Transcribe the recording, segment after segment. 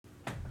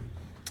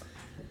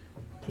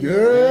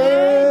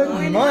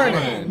Good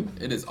morning.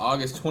 It is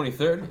August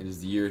 23rd. It is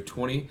the year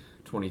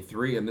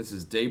 2023, and this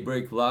is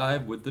Daybreak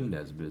Live with the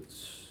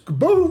Nesbits.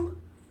 Kaboom!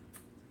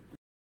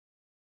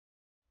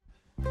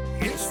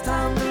 It's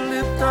time to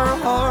lift our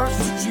hearts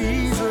to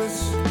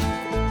Jesus.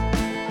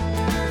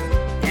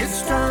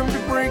 It's time to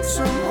break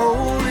some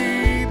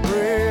holy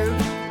bread.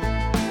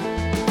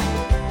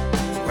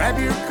 Grab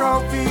your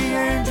coffee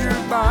and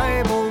your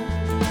Bible.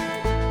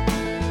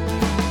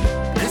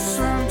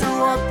 Listen to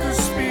what the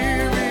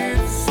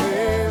Spirit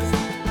says.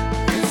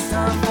 It's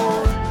time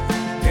for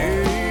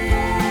Daybreak.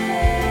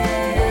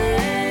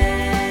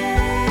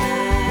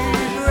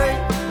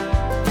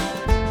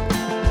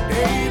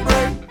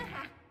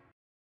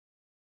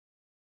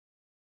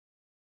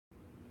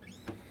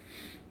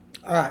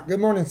 All right, good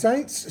morning,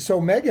 Saints.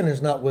 So Megan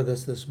is not with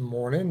us this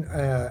morning.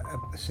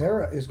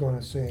 Sarah is going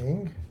to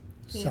sing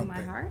Heal something.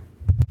 my heart.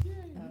 Oh,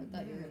 I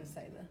thought you were going to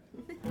say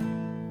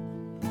that.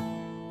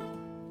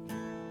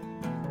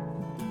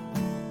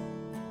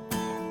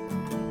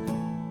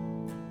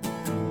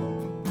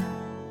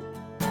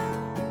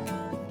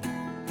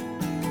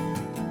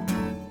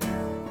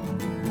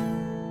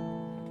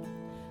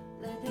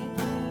 Let the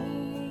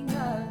king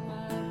of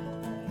my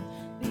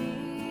heart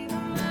be the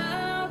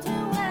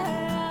mountain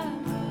where I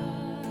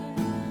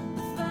run,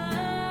 the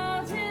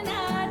fountain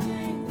I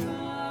drink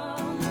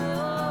from.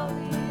 Oh,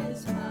 he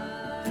is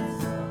my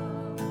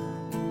soul.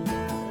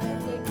 Let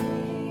the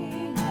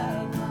king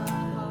of my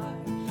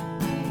heart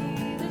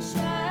be the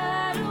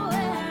shadow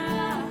where I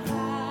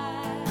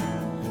hide,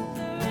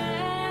 the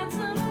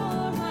ransom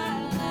for my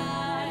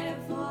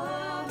life.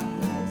 Oh, he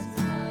is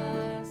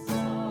my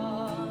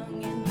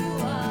song, and you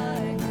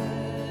are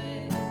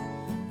good.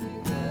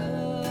 You're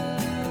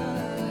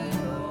good,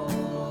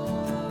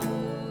 oh,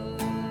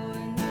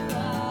 and you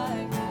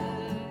are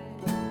good.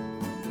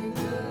 You're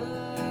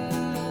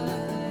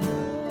good, oh.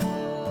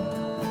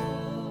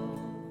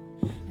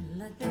 And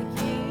let the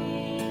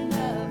king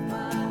of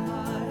my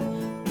heart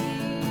be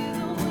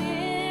the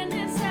wind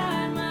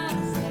inside my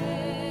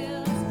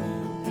sails,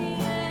 the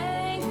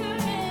anchor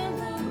in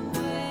the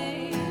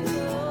waves.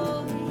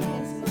 Oh, he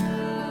is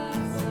my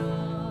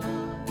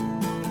song.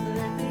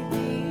 Let the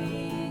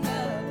king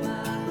of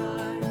my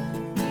heart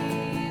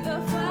be the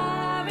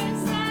fire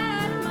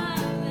inside my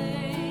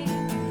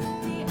veins,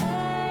 the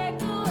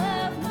echo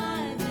of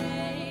my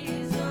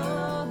days.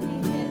 Oh, he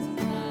is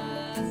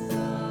my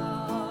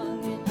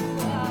song, and you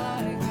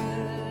are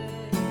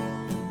good.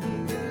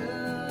 You're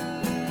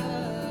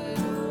good,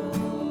 oh,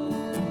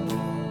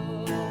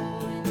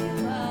 and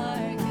you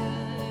are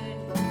good,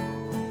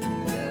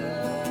 oh.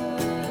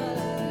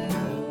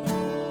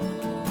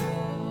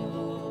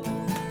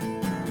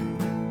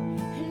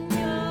 And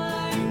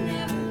you're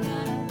never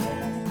gonna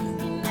let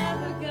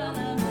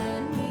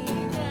me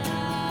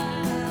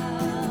down.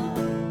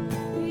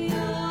 You're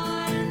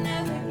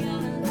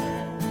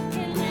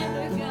never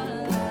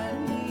gonna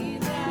let me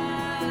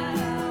down.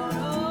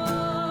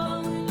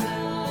 Oh,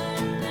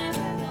 you're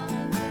never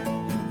gonna let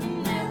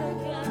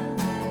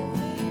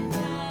me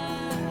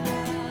down.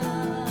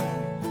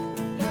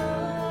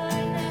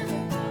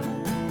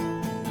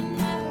 You're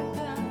never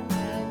gonna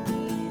let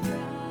me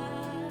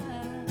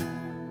down.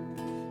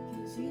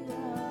 'Cause you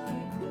are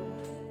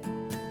good.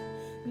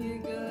 You're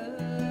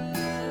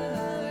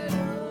good,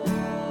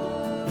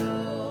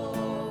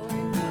 oh,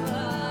 and you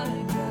are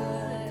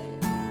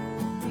good.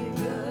 You're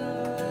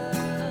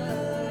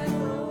good,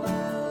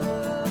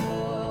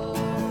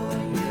 oh,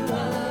 and you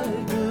are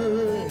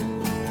good.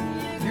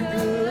 You're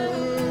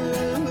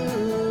good,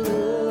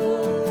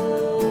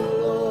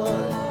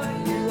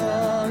 Lord, you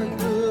are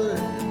good.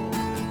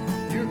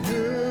 You're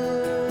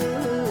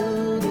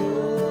good,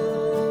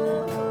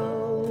 Lord.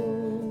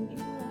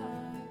 you are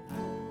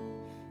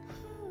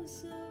oh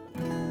so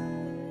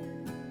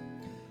good.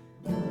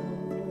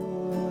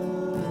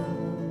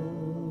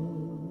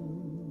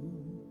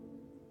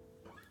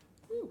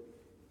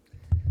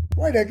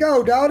 Way to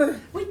go, daughter.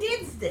 We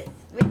did it.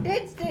 We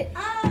did it.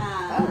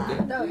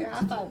 Oh, no,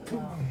 I thought,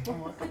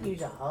 I could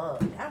use a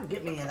hug. I don't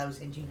get many of those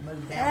since you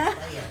moved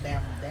downstairs,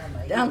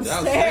 downstairs.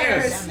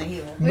 Downstairs. Down the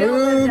hill. We all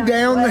live Move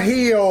down the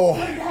hill.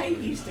 They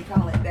used to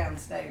call it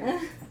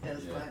downstairs. That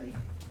was funny.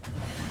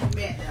 We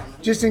met down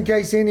the Just in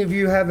case any of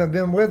you haven't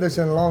been with us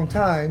in a long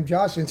time,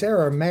 Josh and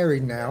Sarah are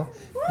married now.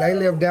 They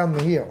live down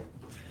the hill.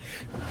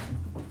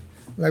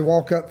 They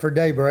walk up for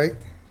daybreak.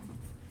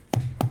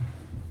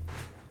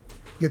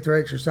 Get their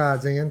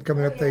exercise in,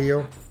 coming up the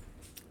hill.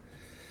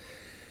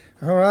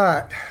 All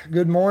right,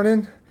 good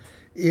morning.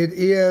 It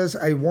is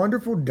a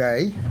wonderful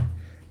day,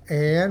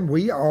 and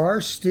we are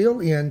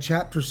still in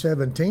chapter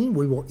 17.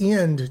 We will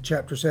end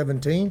chapter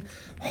 17,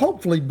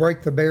 hopefully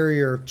break the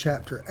barrier of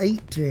chapter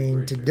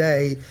 18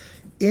 today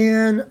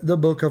in the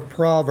book of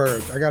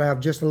Proverbs. I got to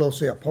have just a little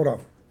sip. Hold on.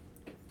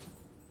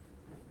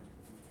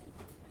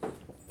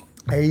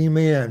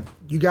 Amen.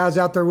 You guys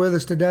out there with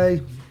us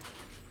today?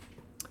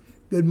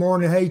 Good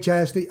morning. Hey,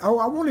 Chastity. Oh,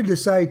 I wanted to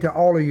say to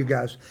all of you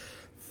guys,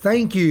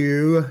 thank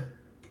you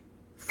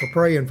for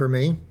praying for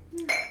me.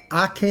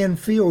 I can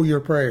feel your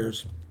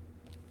prayers.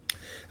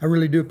 I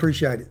really do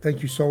appreciate it.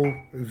 Thank you so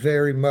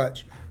very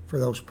much for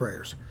those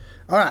prayers.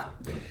 All right.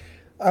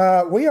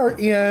 We are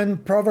in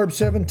Proverbs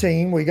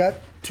 17. We got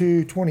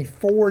to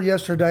 24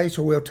 yesterday,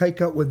 so we'll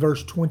take up with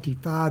verse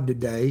 25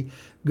 today.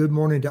 Good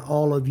morning to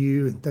all of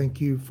you, and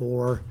thank you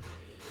for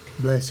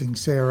blessing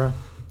Sarah.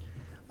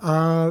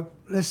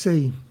 Let's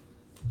see.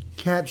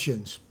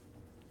 Captions.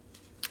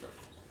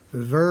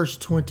 Verse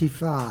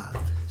 25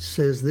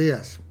 says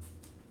this.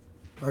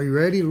 Are you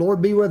ready?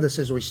 Lord, be with us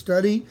as we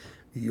study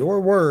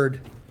your word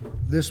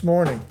this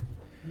morning.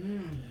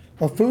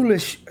 A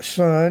foolish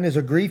son is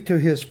a grief to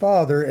his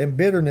father, and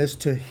bitterness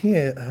to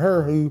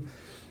her who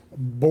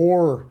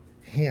bore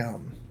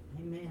him.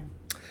 Amen.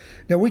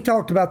 Now, we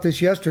talked about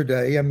this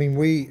yesterday. I mean,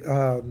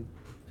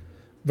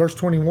 verse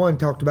 21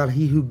 talked about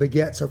he who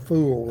begets a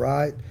fool,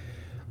 right?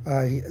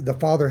 The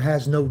father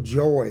has no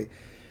joy.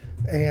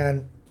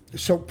 And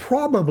so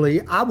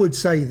probably I would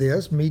say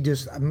this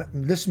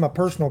is my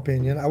personal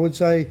opinion. I would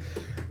say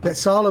that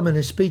Solomon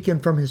is speaking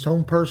from his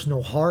own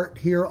personal heart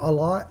here a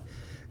lot.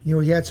 You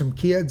know, he had some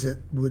kids that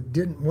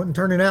wasn't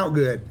turning out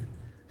good,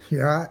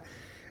 right?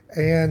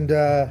 And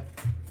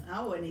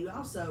Oh, and he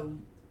also,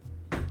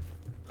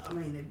 I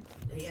mean,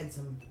 he had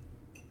some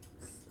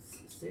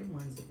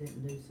siblings that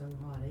didn't do so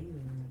hot either,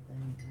 I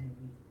think,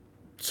 maybe.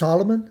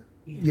 Solomon,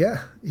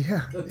 yeah.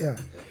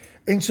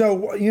 And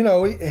so, you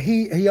know,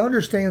 he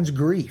understands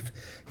grief.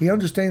 He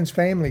understands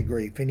family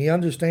grief, and he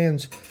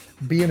understands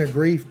being a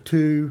grief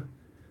to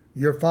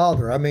your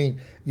father. I mean,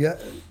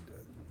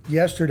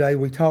 yesterday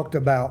we talked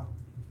about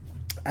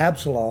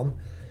Absalom,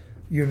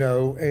 you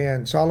know,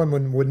 and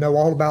Solomon would know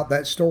all about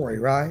that story,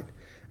 right?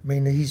 I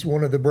mean, he's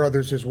one of the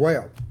brothers as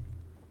well.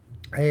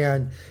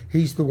 And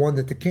he's the one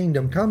that the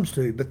kingdom comes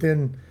to. But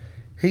then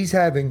he's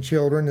having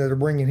children that are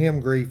bringing him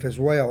grief as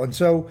well. And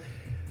so,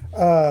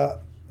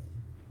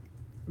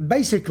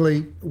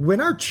 basically,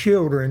 when our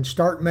children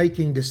start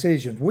making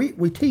decisions,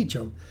 we teach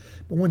them.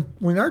 But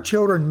when our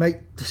children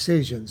make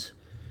decisions,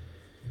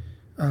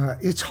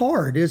 it's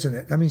hard, isn't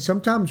it? I mean,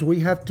 sometimes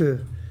we have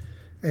to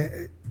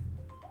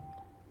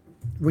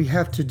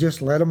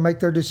just let them make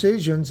their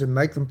decisions and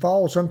make them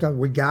fall. Sometimes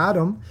we guide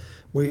them.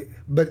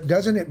 But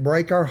doesn't it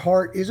break our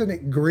heart? Isn't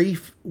it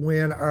grief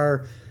when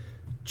our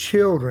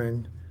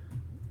children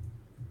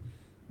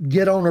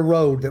get on a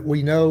road that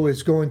we know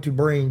is going to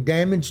bring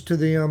damage to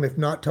them, if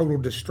not total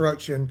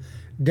destruction,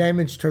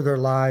 damage to their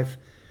life?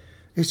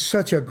 It's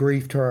such a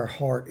grief to our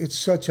heart. It's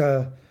such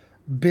a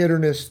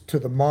bitterness to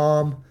the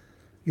mom,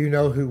 you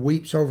know, who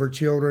weeps over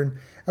children.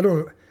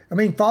 I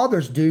mean,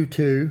 fathers do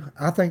too.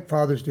 I think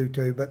fathers do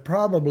too, but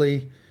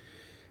probably,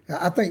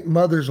 I think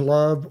mothers'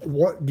 love.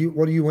 What do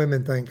you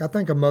women think? I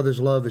think a mother's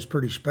love is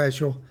pretty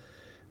special.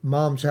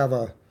 Moms have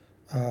a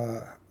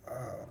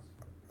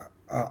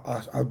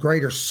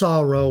greater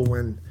sorrow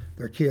when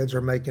their kids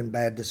are making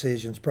bad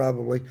decisions,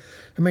 probably.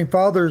 I mean,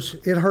 fathers,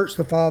 it hurts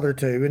the father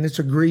too, and it's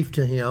a grief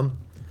to him.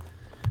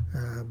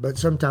 But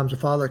sometimes a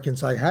father can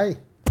say, hey,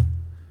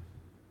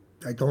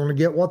 they're going to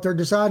get what they're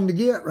deciding to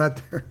get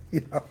right there,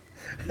 you know.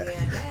 Yeah,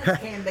 dads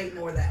can be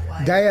more that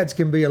way. Dads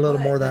can be a little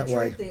But more that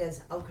way. The truth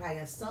is, okay,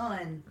 a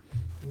son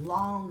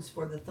longs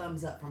for the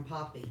thumbs up from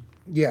Poppy.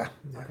 Yeah.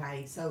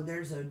 Okay, so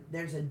there's a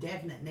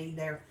definite need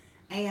there,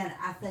 and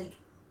I think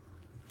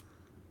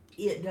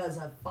it does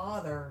a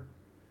father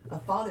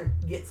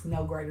gets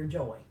no greater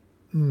joy,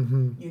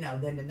 Mm-hmm. you know,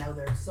 than to know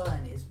their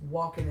son is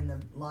walking in the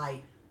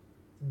light,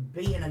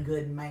 being a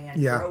good man,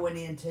 Yeah. growing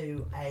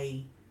into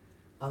a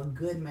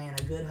good man,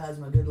 a good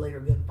husband, a good leader,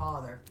 a good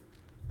father.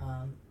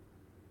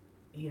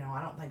 You know,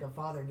 I don't think a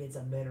father gets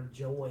a better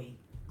joy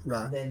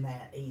Right. than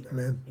that either.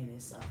 Amen. In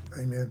his son.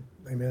 Amen.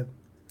 Amen.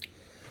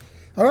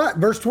 All right,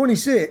 verse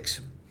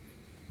 26.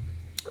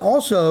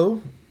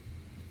 Also,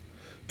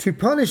 to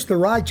punish the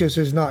righteous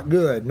is not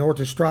good, nor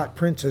to strike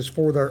princes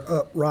for their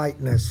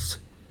uprightness.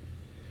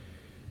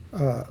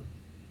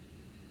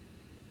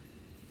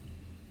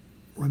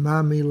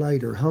 Remind me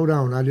later. Hold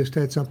on, I just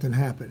had something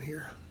happen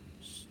here.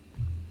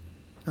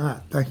 All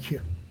right, thank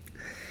you.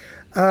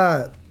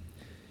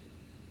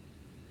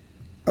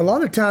 A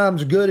lot of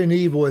times good and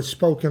evil is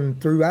spoken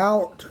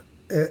throughout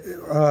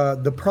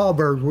the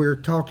Proverbs. We're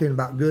talking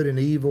about good and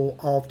evil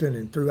often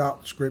and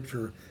throughout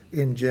Scripture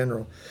in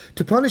general.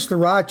 To punish the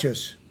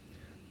righteous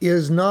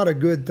is not a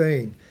good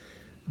thing.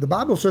 The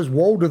Bible says,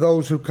 woe to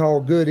those who call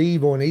good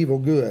evil and evil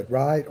good,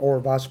 right? Or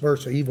vice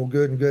versa, evil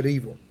good and good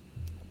evil.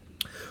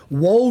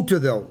 Woe to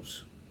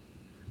those.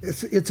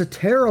 It's a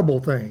terrible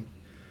thing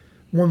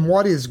when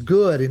what is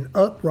good and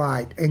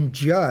upright and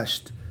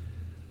just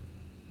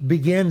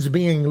begins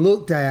being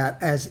looked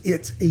at as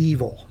it's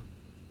evil,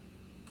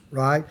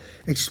 right?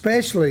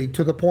 Especially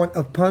to the point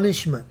of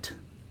punishment.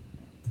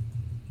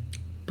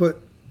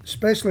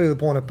 Especially to the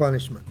point of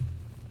punishment.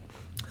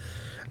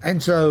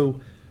 And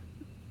so,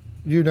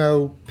 you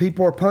know,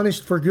 people are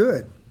punished for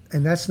good,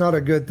 and that's not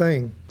a good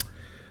thing.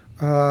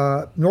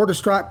 Nor to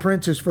strike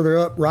princes for their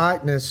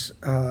uprightness.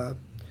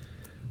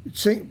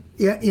 See,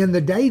 in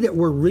the day that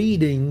we're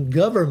reading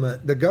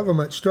government, the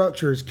government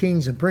structure is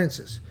kings and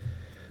princes.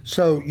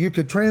 So you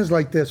could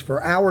translate this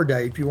for our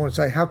day if you want to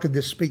say, how could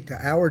this speak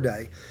to our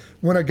day?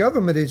 When a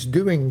government is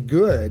doing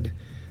good,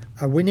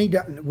 we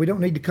don't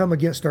need to come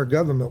against our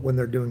government when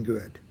they're doing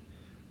good,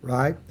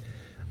 right?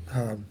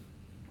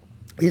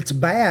 It's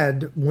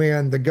bad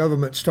when the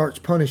government starts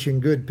punishing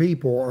good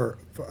people or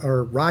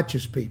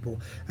righteous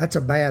people. That's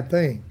a bad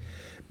thing.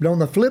 But on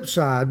the flip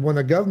side, when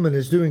the government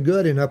is doing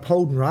good and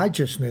upholding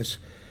righteousness,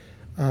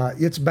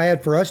 it's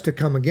bad for us to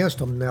come against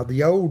them. Now,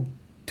 the Old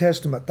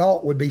Testament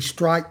thought would be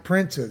strike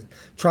princes,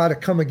 try to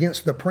come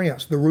against the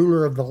prince, the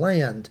ruler of the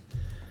land.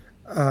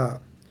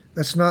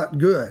 That's not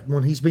good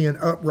when he's being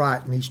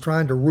upright and he's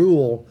trying to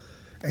rule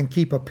and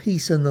keep a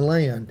peace in the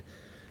land.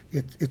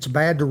 It's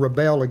bad to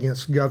rebel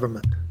against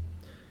government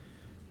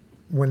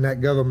when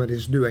that government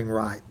is doing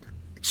right,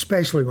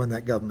 especially when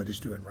that government is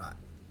doing right.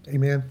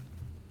 Amen.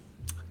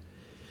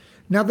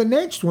 Now, the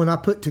next one I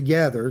put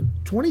together,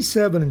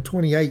 27 and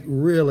 28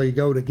 really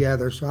go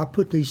together, so I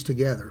put these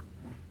together.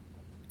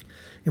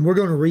 And we're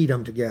going to read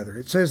them together.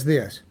 It says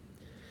this: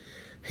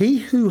 He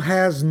who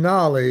has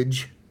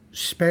knowledge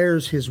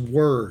spares his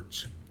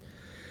words,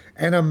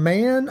 and a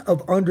man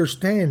of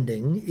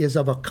understanding is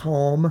of a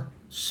calm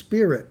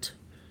spirit.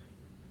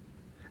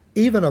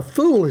 Even a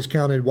fool is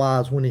counted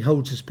wise when he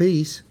holds his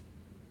peace.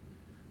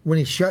 When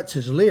he shuts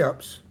his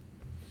lips,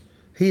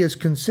 he is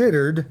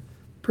considered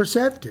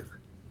perceptive.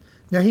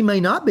 Now, he may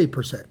not be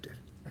perceptive,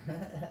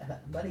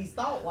 But he's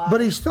thought wise.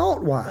 but he's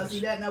thought Because wise. he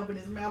doesn't open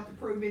his mouth to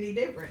prove any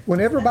different.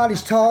 When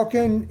everybody's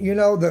talking, you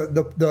know,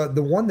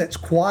 the one that's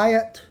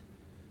quiet,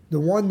 the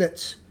one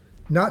that's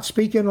not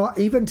speaking,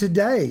 even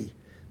today,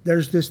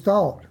 there's this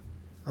thought.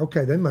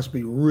 Okay, they must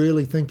be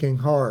really thinking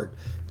hard,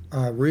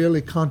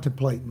 really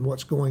contemplating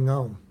what's going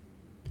on.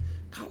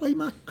 Golly,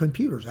 my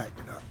computer's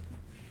acting up.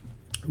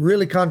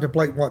 Really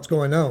contemplating what's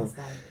going on.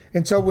 Wednesday.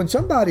 And so when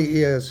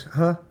somebody is,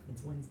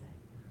 It's Wednesday.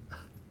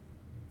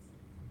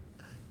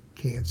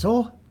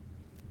 cancel.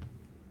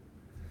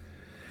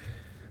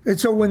 And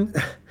so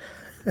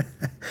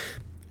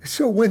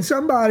when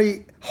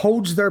somebody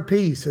holds their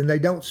peace and they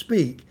don't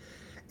speak,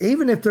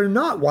 even if they're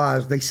not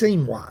wise, they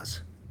seem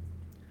wise.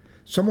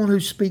 Someone who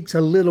speaks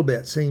a little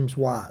bit seems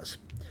wise.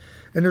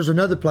 And there's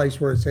another place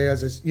where it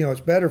says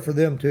it's better for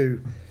them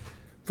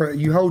for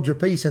you hold your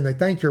peace and they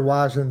think you're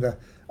wise than to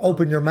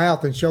open your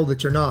mouth and show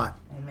that you're not.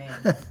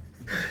 Amen.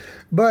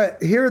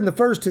 But here in the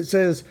first it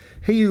says,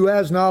 he who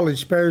has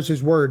knowledge spares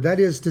his word. That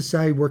is to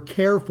say, we're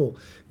careful.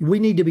 We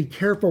need to be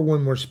careful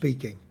when we're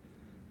speaking.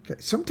 Okay.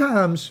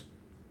 Sometimes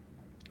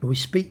we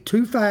speak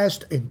too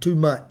fast and too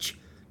much.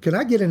 Can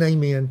I get an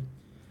amen?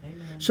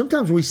 Amen.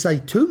 Sometimes we say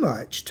too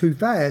much, too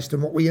fast,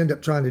 and what we end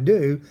up trying to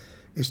do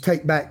is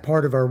take back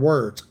part of our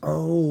words.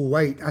 Oh,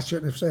 wait, I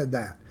shouldn't have said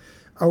that.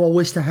 Oh, I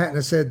wish I hadn't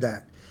have said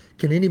that.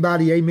 Can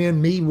anybody amen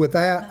me with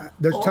that?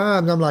 There's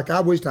times I'm like,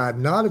 I wish I had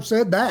not have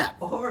said that.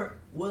 Or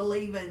we'll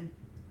even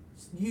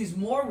use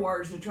more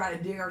words to try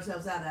to dig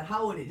ourselves out of that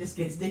hole, and it just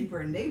gets deeper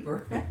and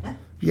deeper.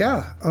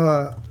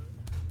 Yeah.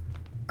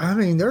 I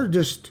mean, they're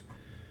just,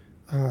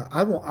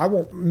 I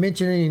won't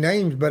mention any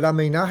names, but I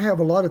mean, I have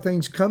a lot of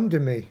things come to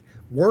me.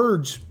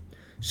 Words,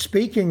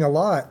 speaking a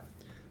lot.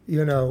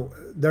 You know,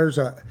 there's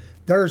a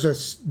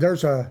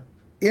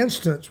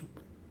instance.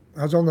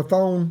 I was on the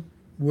phone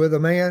with a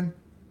man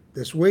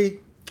this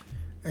week,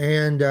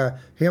 and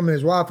him and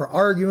his wife are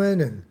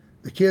arguing, and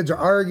the kids are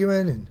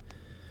arguing, and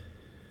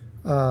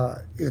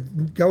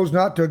it goes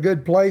not to a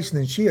good place, and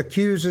then she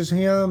accuses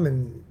him,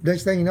 and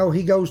next thing you know,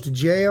 he goes to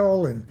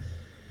jail, and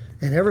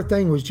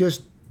everything was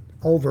just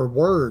over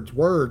words.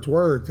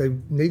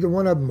 Neither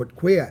one of them would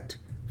quit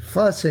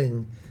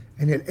fussing,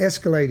 and it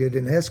escalated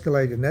and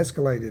escalated and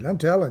escalated. I'm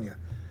telling you,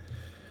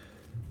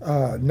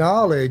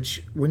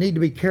 knowledge, we need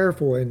to be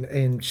careful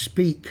and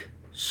speak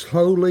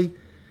slowly,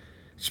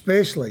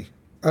 especially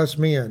us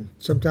men.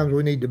 Sometimes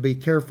we need to be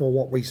careful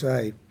what we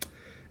say.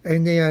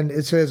 And then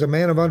it says, a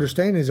man of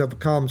understanding is of a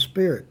calm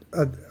spirit.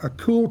 A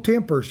cool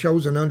temper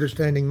shows an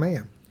understanding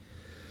man.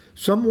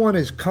 Someone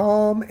is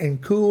calm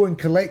and cool and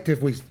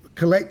collected,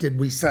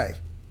 we say.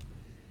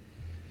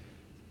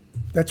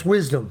 That's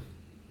wisdom.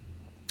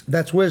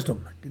 That's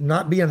wisdom.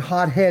 Not being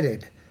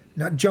hot-headed,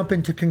 not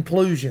jumping to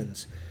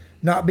conclusions,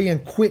 not being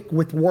quick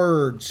with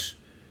words.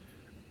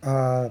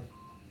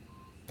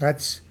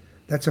 That's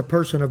a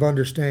person of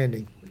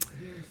understanding.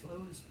 Hear slow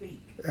to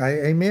speak.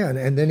 Amen.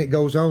 And then it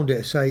goes on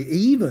to say,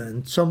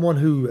 even someone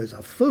who is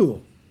a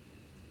fool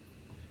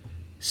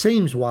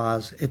seems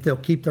wise if they'll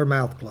keep their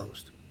mouth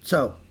closed.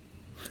 So,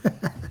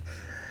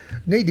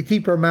 need to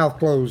keep our mouth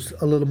closed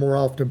a little more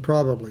often,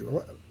 probably.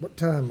 What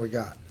time we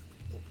got?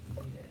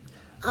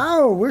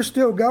 Oh, we're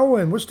still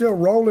going. We're still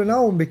rolling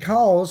on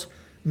because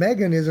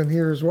Megan isn't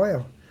here as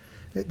well.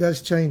 It does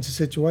change the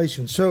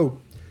situation. So,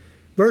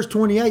 verse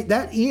 28,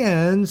 that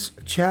ends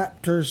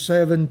chapter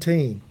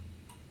 17.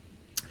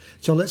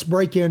 So let's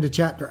break into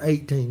chapter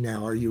 18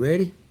 now. Are you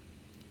ready?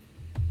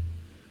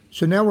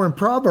 So now we're in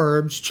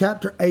Proverbs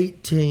chapter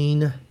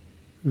 18,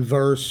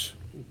 verse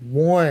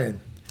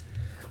 1.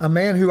 A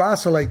man who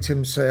isolates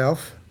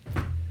himself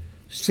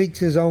seeks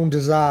his own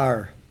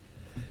desire.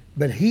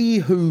 But he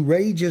who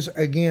rages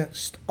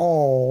against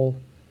all,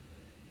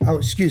 oh,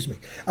 excuse me,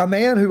 a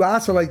man who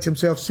isolates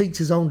himself seeks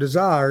his own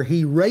desire.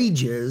 He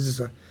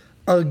rages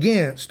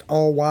against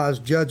all wise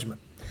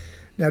judgment.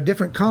 Now,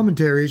 different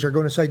commentaries are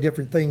going to say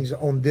different things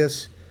on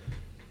this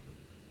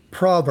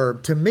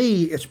proverb. To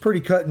me, it's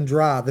pretty cut and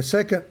dry. The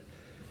second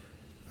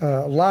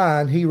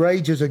line, he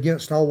rages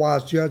against all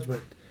wise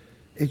judgment,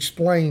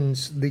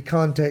 explains the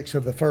context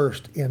of the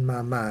first in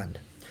my mind.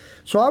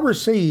 So I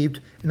received,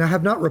 and I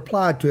have not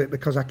replied to it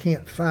because I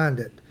can't find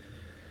it,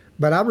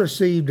 but I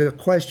received a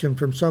question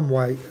from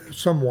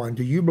someone.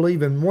 Do you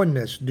believe in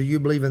oneness? Do you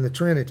believe in the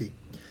Trinity?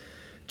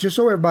 Just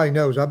so everybody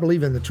knows, I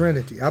believe in the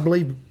Trinity. I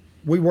believe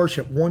we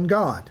worship one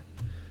God,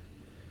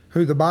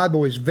 who the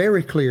Bible is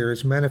very clear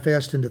is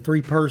manifest into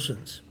three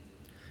persons.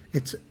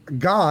 It's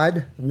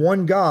God,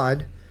 one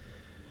God,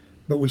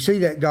 but we see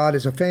that God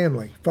as a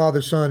family,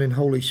 Father, Son, and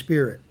Holy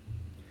Spirit.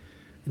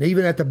 And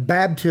even at the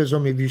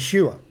baptism of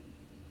Yeshua,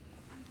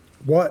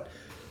 what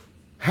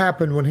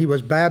happened when he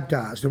was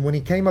baptized? And when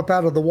he came up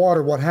out of the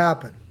water, what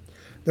happened?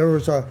 There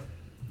was a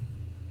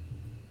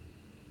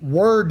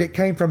word that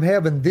came from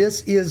heaven,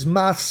 this is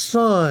my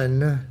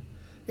Son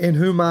in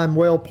whom I'm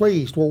well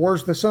pleased. Well,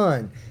 where's the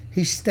Son?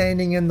 He's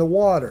standing in the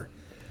water.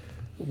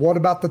 What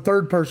about the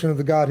third person of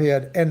the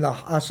Godhead? And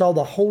I saw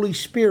the Holy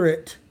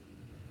Spirit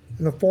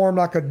in the form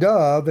like a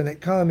dove, and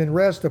it come and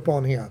rest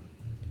upon him.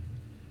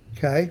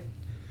 Okay?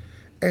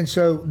 And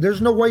so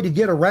there's no way to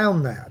get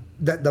around that.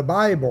 That the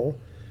Bible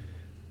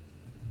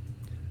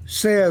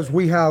says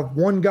we have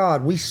one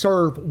God. We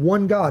serve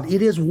one God.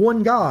 It is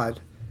one God.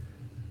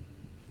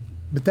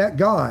 But that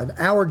God,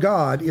 our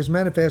God, is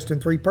manifest in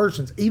three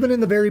persons. Even in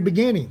the very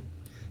beginning,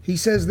 he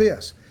says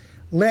this,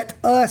 let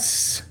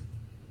us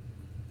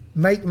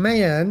make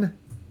man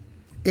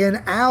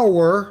in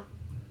our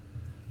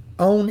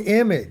own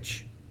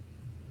image.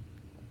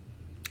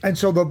 And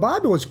so the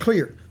Bible is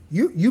clear.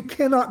 You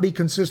cannot be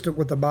consistent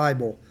with the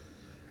Bible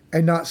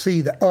and not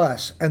see the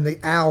us and the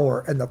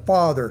our and the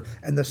Father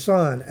and the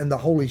Son and the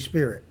Holy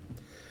Spirit.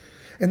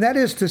 And that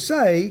is to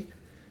say,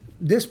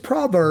 this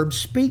proverb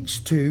speaks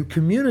to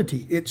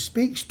community. It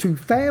speaks to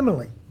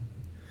family.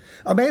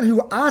 A man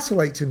who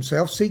isolates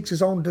himself seeks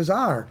his own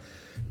desire.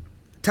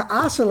 To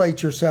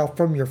isolate yourself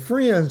from your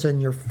friends and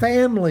your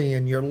family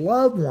and your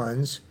loved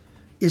ones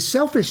is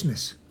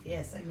selfishness.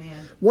 Yes,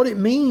 amen. What it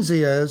means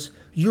is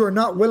you are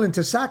not willing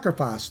to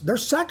sacrifice.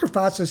 There's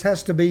sacrifices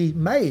has to be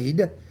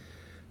made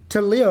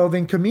to live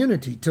in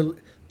community, to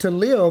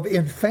live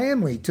in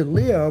family, to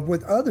live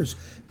with others.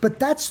 But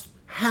that's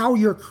how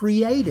you're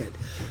created.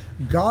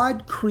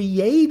 God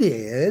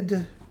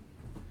created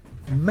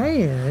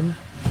man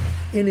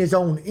in his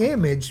own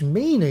image,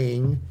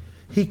 meaning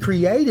he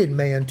created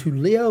man to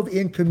live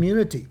in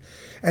community.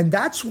 And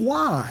that's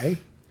why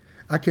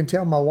I can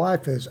tell my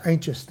wife is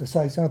anxious to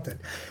say something.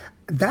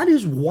 That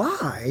is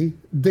why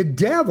the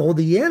devil,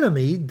 the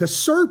enemy, the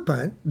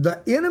serpent,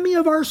 the enemy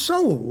of our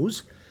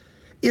souls,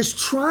 is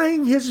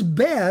trying his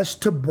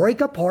best to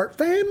break apart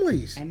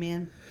families.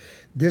 Amen.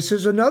 This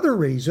is another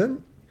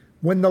reason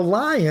when the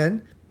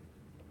lion,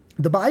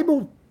 the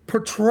Bible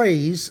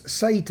portrays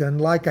Satan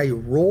like a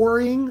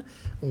roaring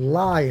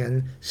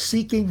lion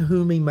seeking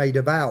whom he may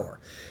devour.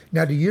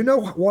 Now, do you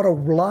know what a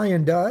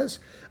lion does?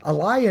 A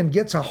lion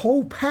gets a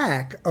whole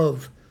pack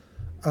of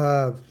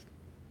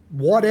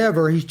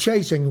whatever he's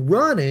chasing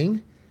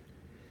running,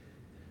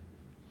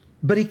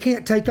 but he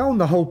can't take on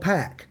the whole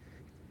pack.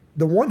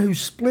 The one who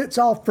splits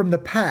off from the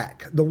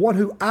pack, the one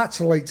who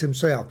isolates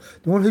himself,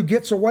 the one who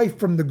gets away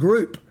from the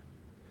group,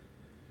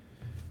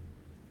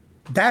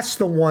 that's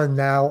the one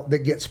now that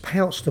gets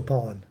pounced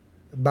upon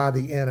by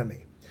the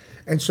enemy.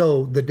 And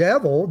so the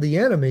devil, the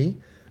enemy,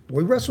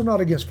 we wrestle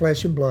not against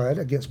flesh and blood,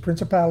 against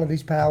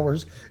principalities,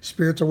 powers,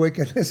 spirits of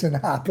wickedness in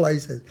high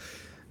places.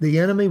 The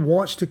enemy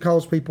wants to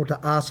cause people to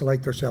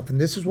isolate themselves.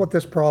 And this is what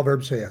this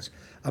proverb says.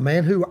 A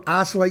man who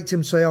isolates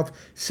himself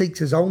seeks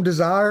his own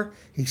desire.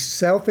 He's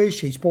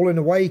selfish. He's pulling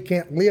away. He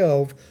can't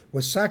live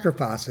with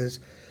sacrifices.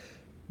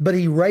 But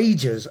he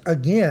rages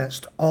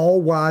against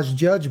all wise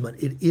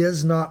judgment. It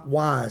is not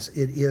wise.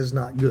 It is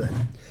not good.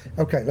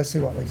 Okay, let's see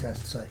what Lisa has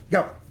to say.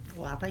 Go.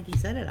 Well, I think he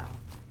said it all.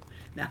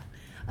 No.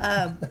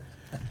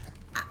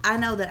 I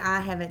know that I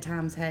have at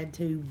times had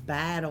to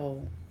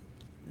battle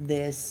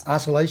this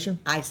Isolation?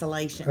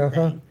 isolation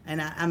thing.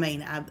 And I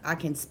mean, I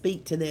can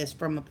speak to this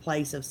from a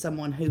place of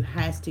someone who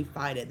has to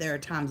fight it. There are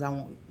times I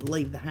won't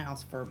leave the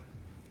house for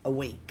a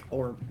week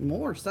or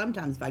more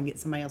sometimes if I get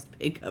somebody else to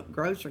pick up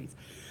groceries,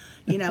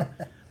 you know.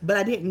 But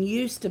I didn't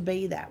used to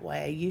be that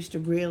way. I used to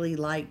really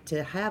like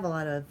to have a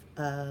lot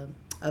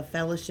of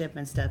fellowship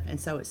and stuff. And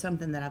so it's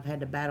something that I've had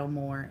to battle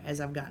more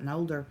as I've gotten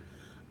older.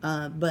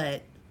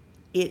 But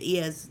it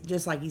is,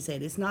 just like you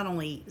said, it's not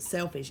only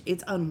selfish,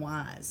 it's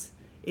unwise.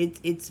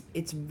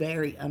 It's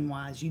very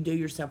unwise. You do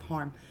yourself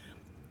harm.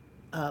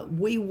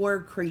 We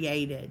were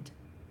created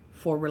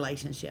for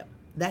relationship.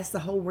 That's the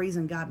whole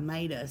reason God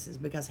made us, is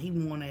because he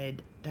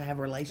wanted to have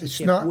a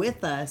relationship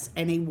with us,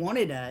 and he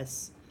wanted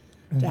us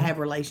to have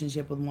a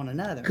relationship with one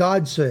another.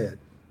 God said,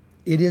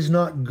 It is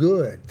not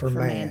good for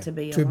man, man to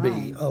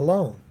be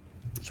alone.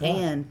 That's right.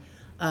 And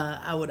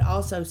I would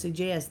also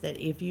suggest that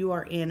if you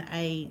are in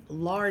a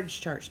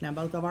large church, now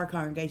both of our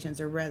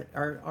congregations are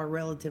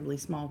relatively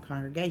small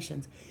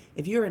congregations.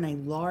 If you're in a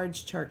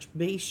large church,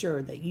 be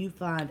sure that you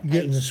find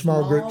Get in a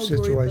small group of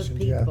situation,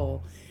 yeah.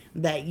 people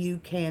that you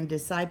can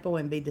disciple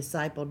and be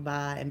discipled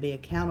by and be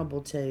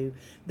accountable to,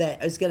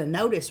 that is going to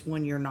notice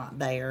when you're not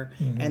there,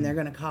 Mm-hmm. and they're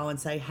going to call and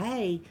say,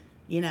 hey,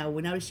 we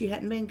noticed you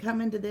hadn't been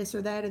coming to this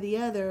or that or the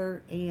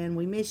other, and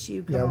we miss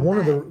you. Come Yeah, on one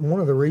back.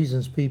 of the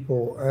reasons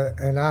people,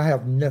 and I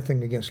have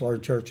nothing against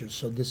large churches,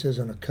 so this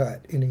isn't a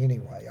cut in any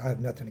way. I have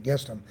nothing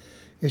against them.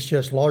 It's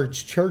just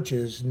large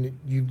churches,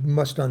 you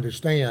must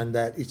understand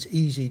that it's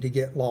easy to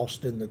get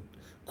lost in the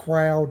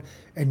crowd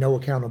and no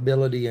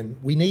accountability, and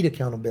we need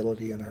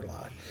accountability in our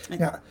life.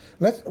 Now,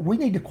 we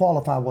need to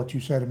qualify what you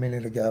said a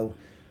minute ago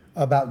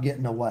about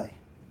getting away.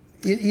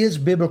 It is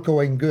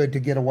biblical and good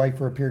to get away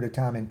for a period of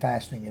time in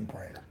fasting and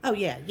prayer. Oh,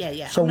 yeah.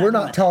 So I'm we're doing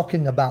not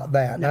talking about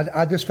that. And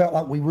I just felt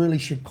like we really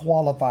should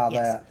qualify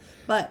Yes. that.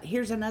 But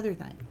here's another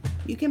thing.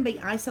 You can be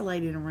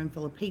isolated in a room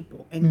full of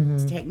people. And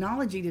Mm-hmm.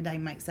 technology today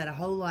makes that a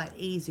whole lot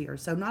easier.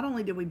 So not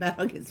only do we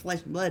battle against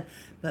flesh and blood,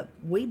 but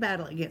we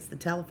battle against the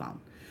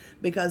telephone.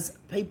 Because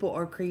people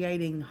are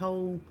creating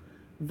whole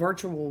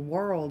virtual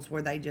worlds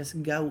where they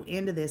just go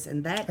into this,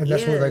 and that's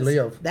where they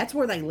live. That's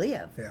where they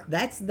live. Yeah.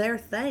 That's their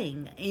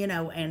thing,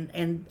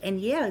 and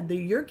yeah,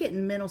 you're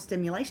getting mental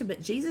stimulation. But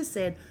Jesus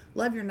said,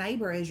 "Love your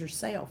neighbor as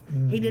yourself."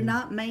 He did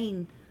not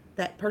mean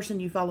that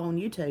person you follow on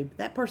YouTube.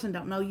 That person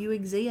don't know you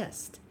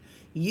exist.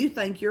 You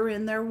think you're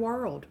in their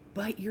world,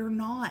 but you're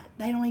not.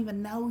 They don't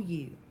even know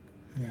you.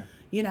 Yeah.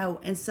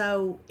 And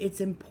so it's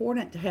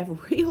important to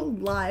have real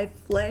life,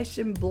 flesh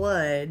and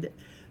blood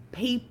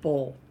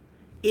people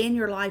in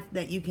your life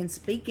that you can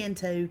speak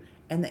into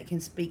and that can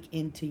speak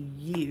into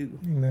you.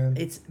 Amen.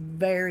 It's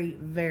very,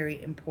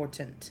 very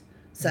important.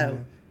 So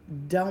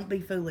don't be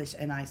foolish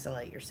and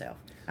isolate yourself.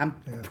 I'm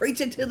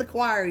preaching to the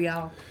choir,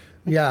 y'all.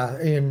 Yeah,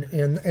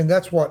 and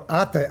that's what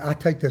I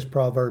take this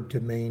proverb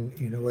to mean.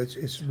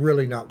 It's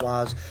really not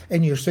wise,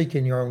 and you're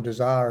seeking your own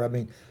desire. I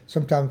mean,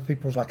 sometimes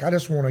people's like, I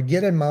just want to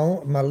get in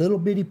my little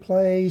bitty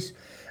place.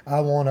 I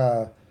want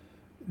to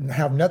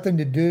have nothing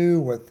to do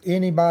with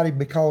anybody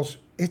because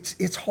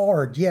it's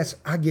hard. Yes,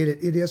 I get it.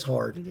 It is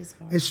hard. It is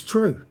hard. It's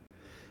true.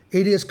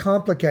 It is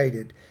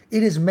complicated.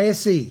 It is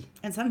messy.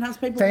 And sometimes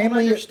people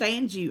Family- won't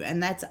understand you,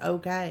 and that's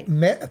okay.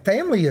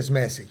 Family is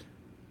messy.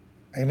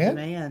 Amen.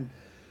 Amen.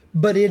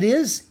 But it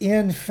is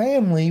in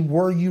family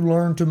where you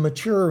learn to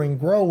mature and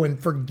grow and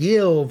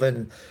forgive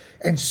and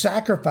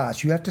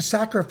sacrifice. You have to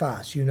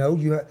sacrifice.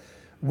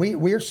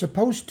 We're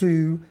supposed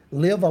to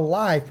live a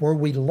life where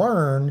we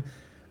learn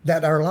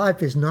that our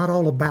life is not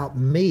all about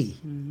me.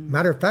 Mm-hmm.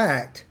 Matter of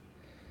fact,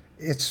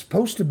 it's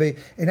supposed to be.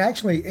 And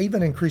actually,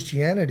 even in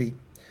Christianity,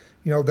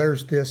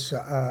 there's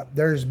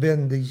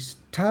been these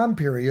time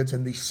periods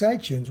and these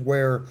sections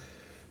where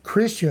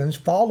Christians,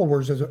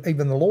 followers of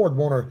even the Lord,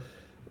 want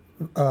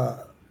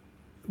to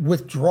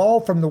withdraw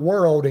from the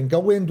world and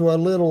go into a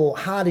little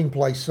hiding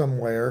place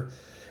somewhere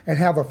and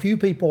have a few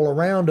people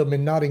around them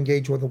and not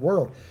engage with the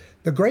world.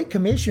 The Great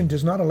Commission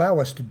does not allow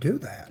us to do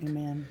that.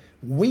 Amen.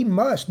 We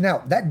must.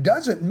 Now, that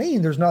doesn't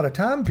mean there's not a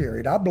time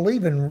period. I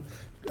believe in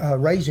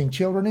raising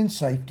children in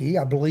safety.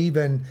 I believe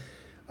in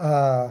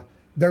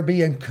there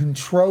being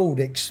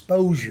controlled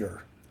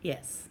exposure.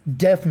 Yes.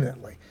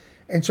 Definitely.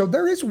 And so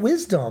there is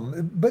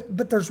wisdom,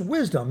 but there's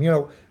wisdom.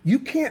 You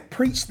can't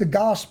preach the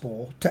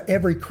gospel to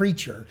every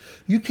creature.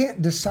 You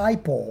can't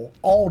disciple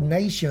all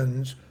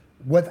nations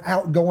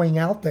without going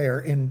out there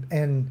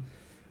and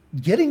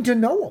getting to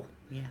know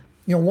them.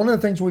 Yeah. One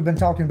of the things we've been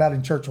talking about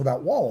in Church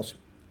Without Walls,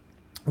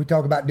 we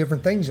talk about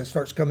different things that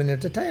starts coming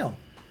into town.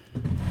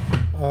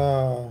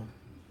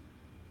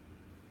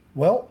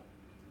 Well,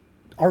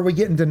 are we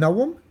getting to know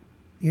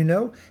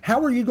them?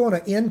 How are you going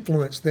to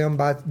influence them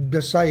by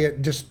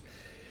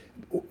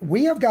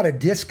we have got a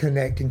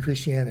disconnect in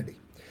Christianity.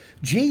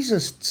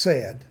 Jesus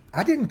said,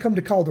 I didn't come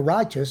to call the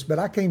righteous, but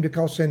I came to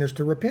call sinners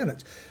to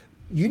repentance.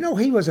 He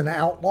was an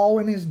outlaw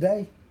in his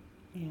day.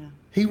 Yeah.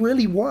 He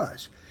really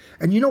was.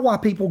 And you know why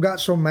people got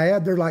so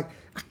mad? They're like,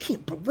 I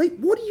can't believe,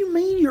 what do you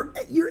mean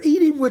you're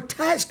eating with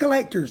tax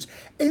collectors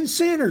and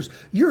sinners?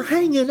 You're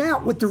hanging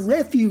out with the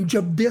refuge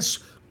of this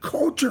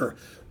culture.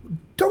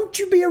 Don't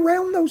you be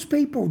around those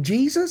people,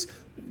 Jesus?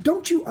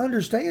 Don't you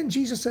understand?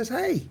 Jesus says,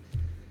 hey,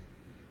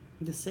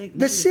 The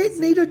sick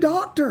need a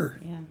doctor.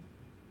 Yeah.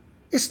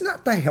 It's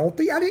not the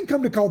healthy. I didn't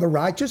come to call the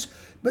righteous,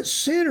 but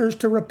sinners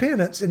to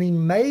repentance. And he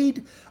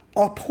made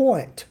a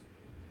point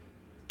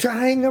to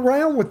hang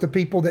around with the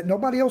people that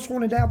nobody else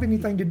wanted to have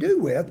anything to do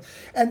with.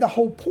 And the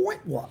whole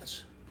point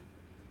was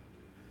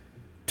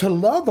to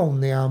love on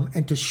them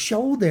and to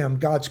show them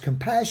God's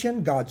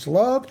compassion, God's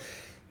love,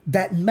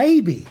 that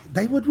maybe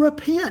they would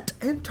repent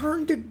and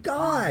turn to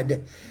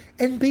God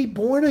and be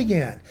born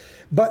again.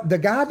 But the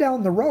guy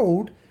down the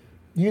road,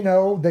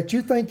 that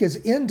you think is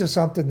into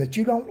something that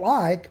you don't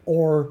like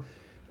or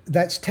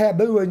that's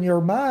taboo in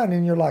your mind,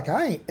 and you're like,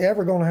 I ain't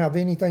ever going to have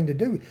anything to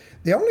do.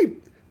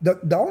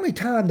 The only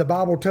time the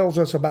Bible tells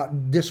us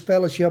about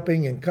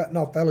disfellowshipping and cutting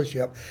off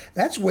fellowship,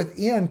 that's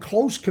within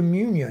close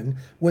communion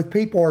with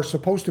people who are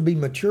supposed to be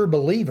mature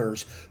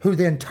believers who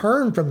then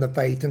turn from the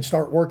faith and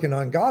start walking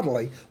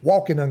ungodly.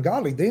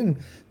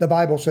 Then the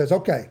Bible says,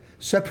 okay,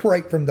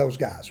 separate from those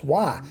guys.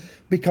 Why?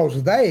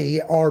 Because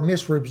they are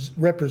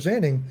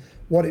misrepresenting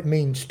what it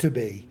means to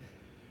be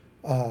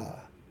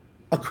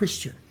a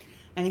Christian.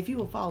 And if you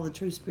will follow the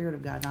true Spirit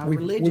of God, not a We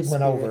religious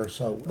went spirit, over,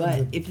 so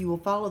but if you will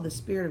follow the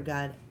Spirit of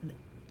God,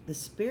 the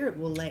Spirit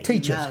will let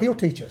teach you know. us. He'll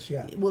teach us.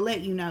 Yeah. Will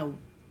let you know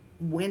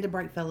when to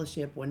break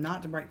fellowship, when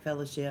not to break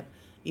fellowship.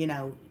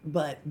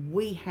 But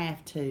we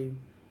have to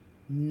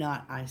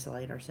not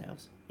isolate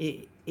ourselves.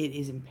 It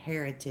is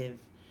imperative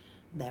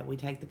that we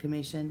take the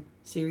commission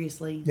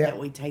seriously. Yeah. That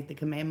we take the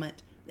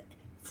commandment.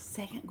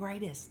 Second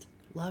greatest,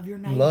 love your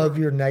neighbor. Love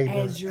your neighbor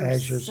as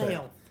as yourself.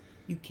 yourself.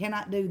 You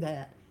cannot do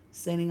that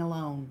sitting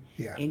alone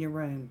Yeah. in your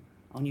room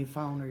on your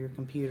phone or your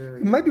computer.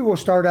 Maybe we'll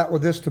start out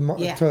with this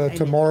Yeah, amen.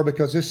 tomorrow,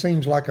 because this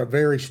seems like a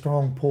very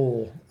strong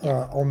pull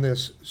on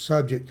this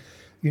subject.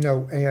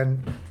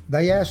 And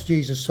they asked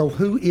Jesus, so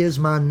who is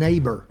my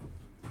neighbor?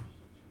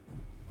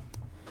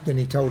 Then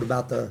he told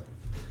about the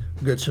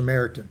Good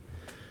Samaritan.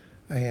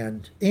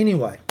 And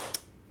anyway,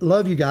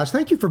 love you guys.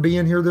 Thank you for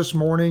being here this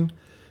morning.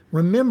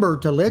 Remember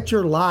to let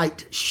your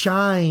light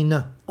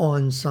shine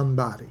on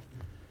somebody.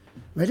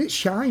 Let it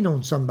shine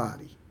on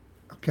somebody.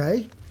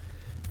 Okay?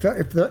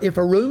 If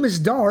a room is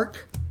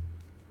dark,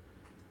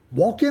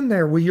 walk in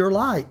there with your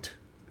light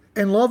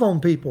and love on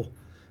people.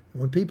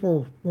 When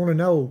people want to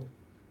know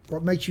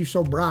what makes you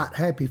so bright,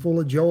 happy, full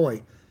of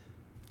joy,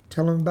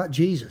 tell them about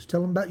Jesus.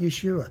 Tell them about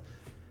Yeshua.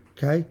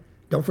 Okay?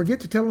 Don't forget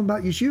to tell them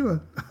about Yeshua.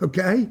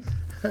 Okay?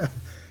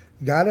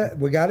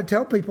 We gotta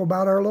tell people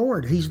about our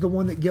Lord. He's the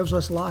one that gives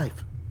us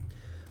life.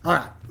 All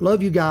right.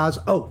 Love you guys.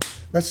 Oh,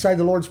 let's say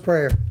the Lord's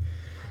Prayer.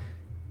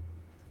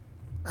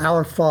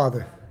 Our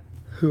Father,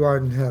 who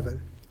art in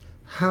heaven,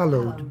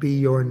 hallowed be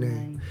your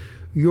name.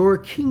 Your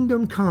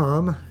kingdom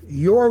come,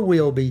 your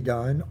will be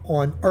done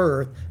on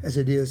earth as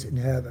it is in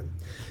heaven.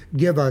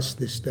 Give us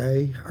this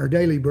day our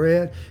daily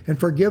bread, and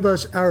forgive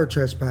us our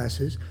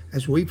trespasses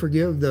as we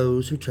forgive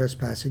those who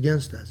trespass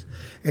against us.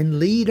 And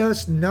lead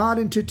us not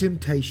into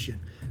temptation,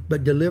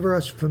 but deliver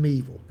us from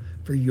evil.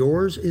 For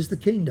yours is the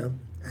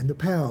kingdom and the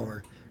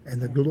power and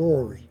the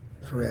glory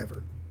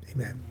forever.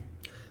 Amen.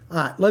 All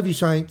right. Love you,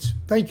 saints.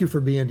 Thank you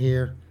for being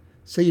here.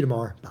 See you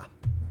tomorrow. Bye.